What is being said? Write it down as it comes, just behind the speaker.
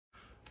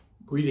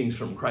Greetings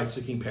from Christ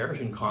the King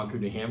Parish in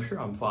Concord, New Hampshire.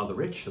 I'm Father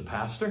Rich, the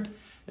pastor,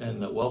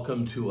 and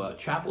welcome to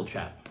Chapel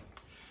Chat.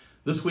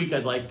 This week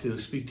I'd like to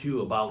speak to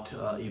you about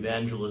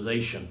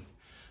evangelization.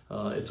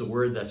 It's a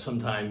word that's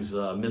sometimes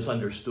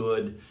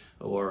misunderstood,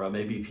 or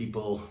maybe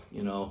people,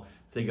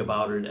 think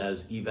about it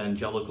as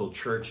evangelical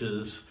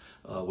churches,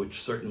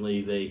 which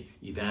certainly they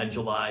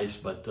evangelize,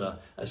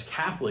 but as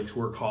Catholics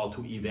we're called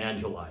to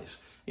evangelize.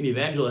 And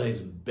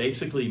evangelize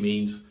basically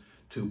means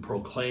to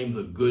proclaim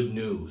the good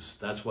news.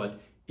 That's what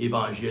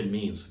Evangel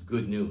means,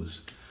 good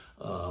news.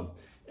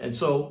 And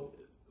so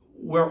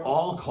we're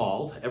all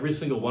called, every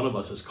single one of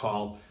us is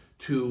called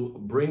to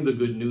bring the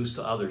good news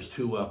to others,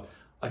 to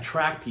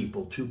attract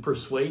people, to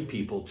persuade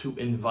people, to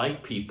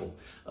invite people,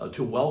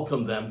 to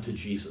welcome them to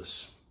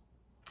Jesus.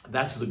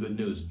 That's the good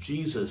news.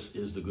 Jesus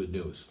is the good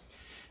news.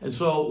 And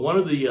so one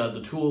of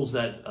the tools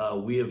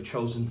that we have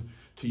chosen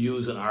to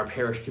use in our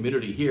parish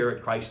community here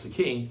at Christ the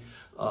King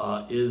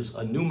is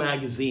a new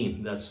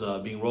magazine that's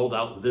being rolled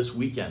out this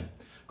weekend,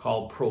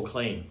 called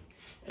Proclaim.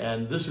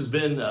 And this has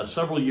been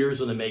several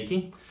years in the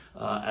making.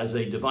 As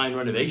a Divine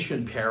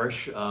Renovation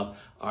parish,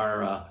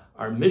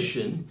 our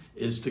mission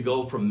is to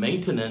go from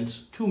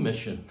maintenance to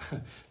mission,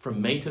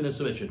 from maintenance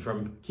to mission,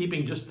 from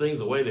keeping just things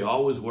the way they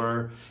always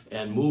were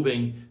and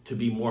moving to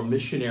be more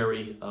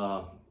missionary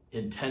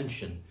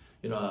intention.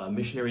 A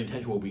missionary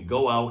intention where we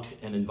go out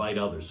and invite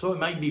others. So it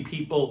might be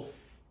people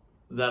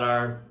that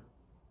are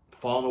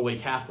fallen away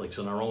Catholics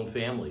in our own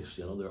families.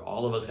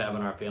 All of us have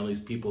in our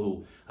families people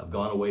who have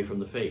gone away from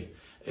the faith.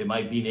 It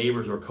might be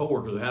neighbors or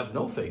coworkers who have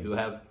no faith, who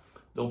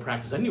don't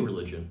practice any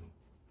religion.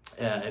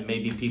 It may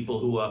be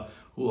people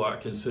who are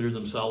consider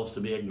themselves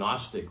to be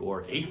agnostic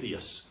or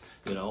atheists.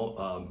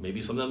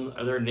 Maybe some of them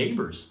are their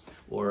neighbors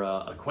or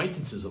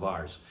acquaintances of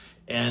ours.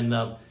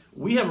 And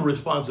we have a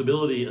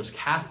responsibility as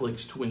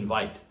Catholics to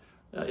invite.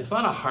 It's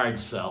not a hard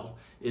sell.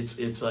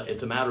 It's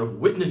a matter of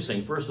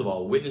witnessing, first of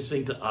all,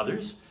 witnessing to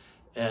others,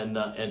 and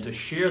to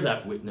share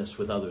that witness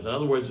with others. In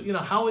other words,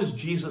 how has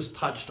Jesus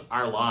touched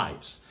our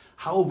lives?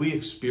 How have we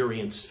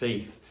experienced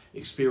faith,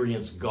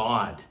 experienced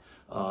God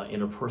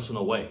in a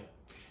personal way?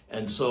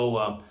 And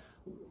so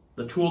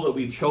the tool that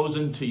we've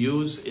chosen to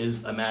use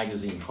is a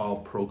magazine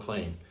called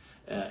Proclaim.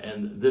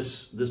 And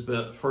this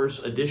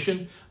first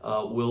edition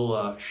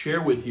will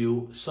share with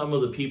you some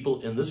of the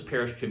people in this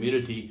parish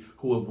community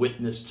who have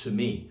witnessed to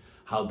me,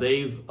 how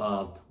they've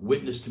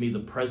witnessed to me the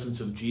presence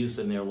of Jesus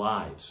in their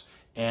lives,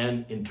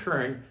 and in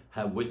turn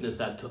have witnessed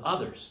that to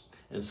others.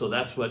 And so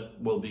that's what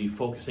we'll be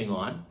focusing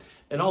on.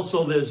 And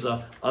also there's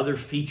other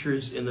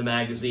features in the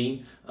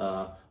magazine,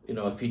 a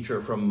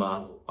feature from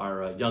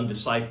our young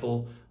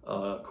disciple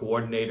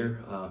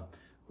coordinator,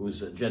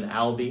 who's Jen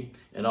Albee,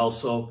 and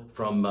also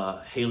from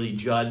Haley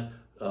Judd.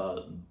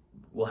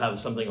 We'll have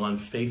something on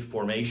faith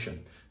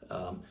formation.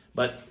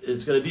 But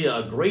it's going to be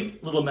a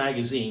great little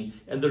magazine.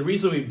 And the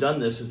reason we've done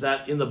this is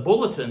that in the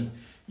bulletin,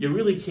 you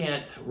really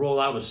can't roll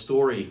out a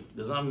story.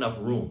 There's not enough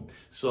room.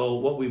 So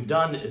what we've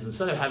done is,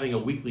 instead of having a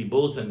weekly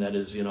bulletin that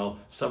is,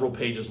 several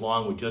pages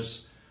long with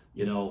just,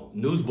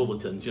 news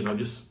bulletins,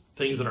 just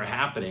things that are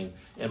happening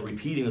and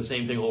repeating the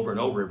same thing over and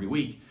over every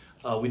week,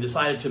 we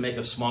decided to make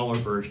a smaller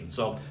version.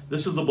 So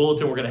this is the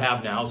bulletin we're going to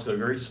have now. It's going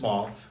to be very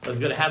small, but it's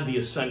going to have the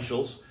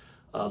essentials,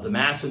 the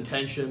Mass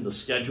intention, the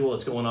schedule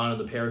that's going on in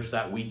the parish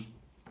that week,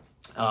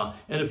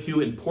 and a few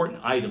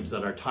important items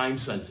that are time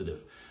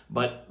sensitive.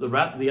 But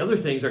the other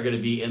things are going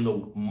to be in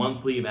the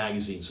monthly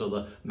magazine. So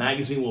the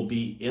magazine will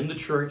be in the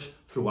church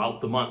throughout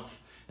the month.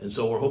 And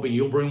so we're hoping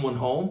you'll bring one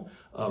home,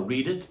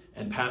 read it,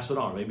 and pass it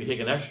on. Maybe take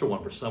an extra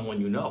one for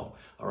someone you know.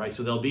 All right,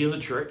 so they'll be in the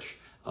church,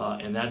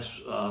 and that's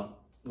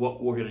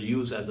what we're going to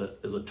use as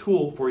a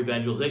tool for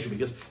evangelization.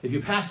 Because if you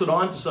pass it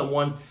on to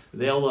someone,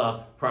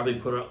 they'll probably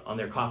put it on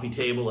their coffee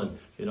table, and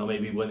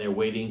maybe when they're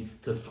waiting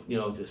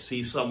to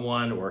see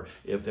someone, or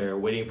if they're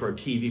waiting for a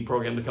TV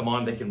program to come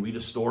on, they can read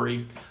a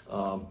story.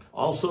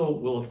 Also,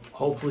 we'll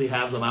hopefully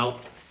have them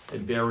out at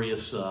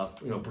various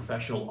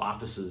professional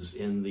offices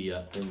in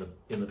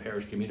the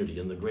parish community,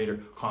 in the greater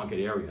Concord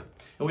area.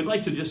 And we'd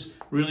like to just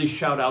really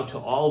shout out to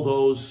all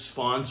those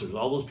sponsors,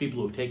 all those people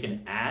who have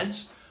taken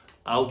ads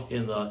out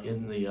in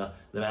the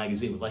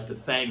magazine. We'd like to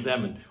thank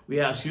them, and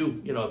we ask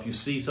you, if you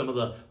see some of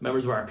the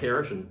members of our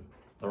parish, and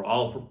they're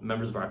all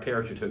members of our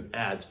parish who took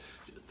ads,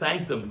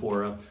 thank them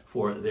for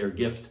their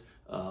gift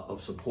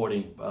of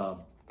supporting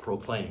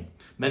Proclaim.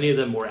 Many of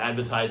them were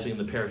advertising in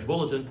the parish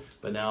bulletin,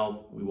 but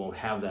now we won't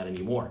have that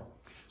anymore.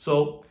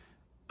 So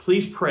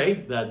please pray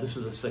that this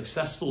is a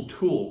successful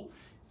tool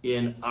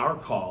in our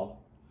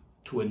call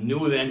to a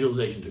new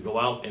evangelization, to go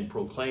out and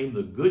proclaim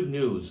the good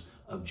news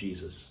of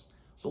Jesus.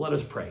 So let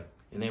us pray.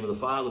 In the name of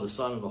the Father, the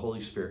Son, and the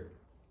Holy Spirit.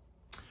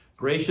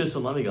 Gracious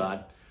and loving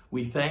God,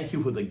 we thank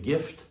you for the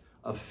gift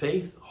of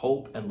faith,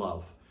 hope, and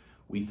love.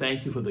 We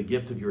thank you for the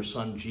gift of your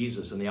Son,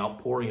 Jesus, and the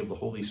outpouring of the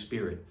Holy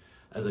Spirit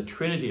as a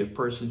trinity of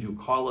persons you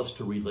call us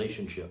to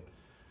relationship.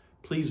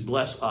 Please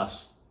bless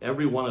us,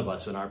 every one of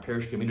us in our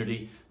parish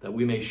community, that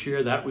we may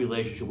share that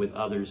relationship with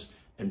others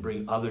and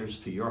bring others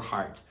to your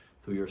heart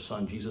through your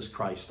Son, Jesus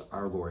Christ,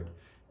 our Lord.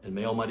 And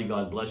may Almighty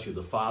God bless you,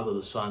 the Father,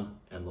 the Son,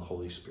 and the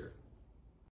Holy Spirit.